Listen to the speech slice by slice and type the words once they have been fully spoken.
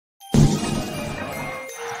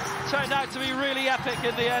turned out to be really epic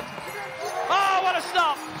in the end. Oh, what a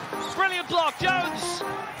stop! Brilliant block, Jones!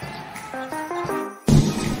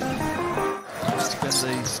 It's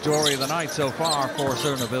been the story of the night so far for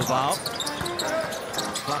Cerna Bilbao.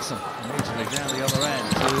 Klassen immediately down the other end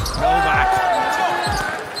to Novak.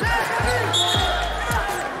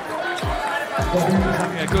 He's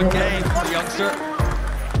having a good game, the youngster.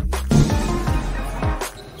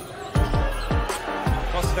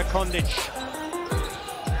 Costa Kondic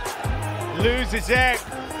loses it.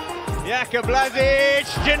 Jakub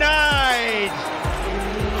Blažić denied.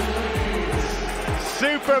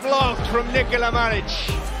 Super block from Nikola Maric.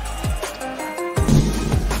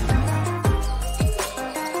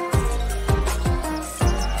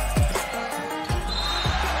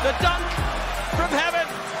 The dunk from heaven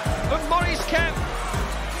from Maurice Kemp.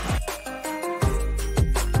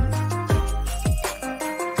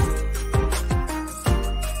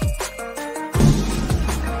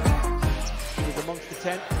 He's amongst the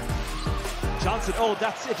 10. Johnson, oh,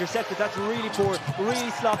 that's intercepted. That's really poor,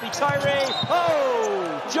 really sloppy. Tyree,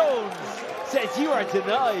 oh! Jones says you are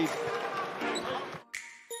denied.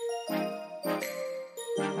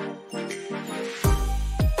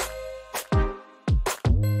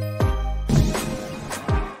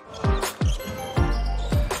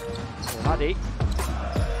 Hadi.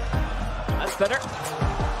 That's better.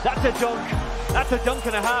 That's a dunk. That's a dunk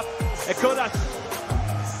and a half. Echodas.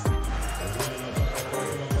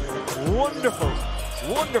 Wonderful,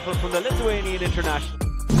 wonderful from the Lithuanian international.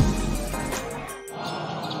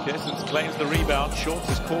 Kessens claims the rebound. Schultz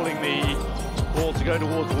is calling the ball to go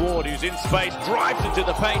towards Ward, who's in space, drives into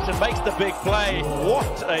the paint and makes the big play.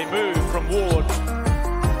 What a move from Ward.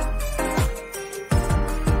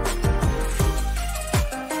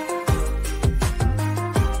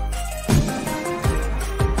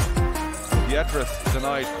 Pietras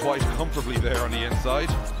denied quite comfortably there on the inside.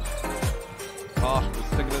 Pot was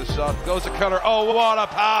thinking of the shot, goes to Keller. Oh, what a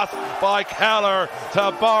pass by Keller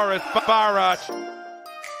to Boris Barac.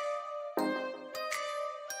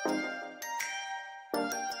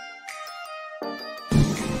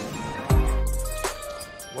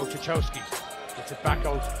 Wojciechowski gets it back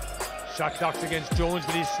out. Shot clocks against Jones,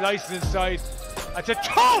 but he's slicing inside. That's a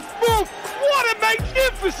tough move. What a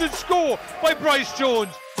magnificent score by Bryce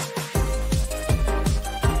Jones.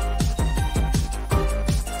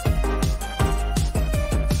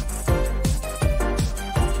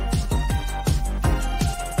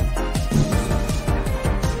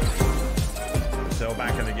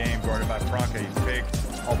 Back in the game, guarded by Franca. He's big.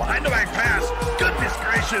 Oh, behind the back pass. Goodness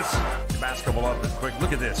gracious. Basketball up and quick.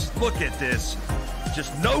 Look at this. Look at this.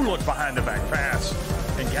 Just no look behind the back pass.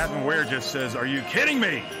 And Gavin Ware just says, are you kidding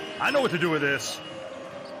me? I know what to do with this.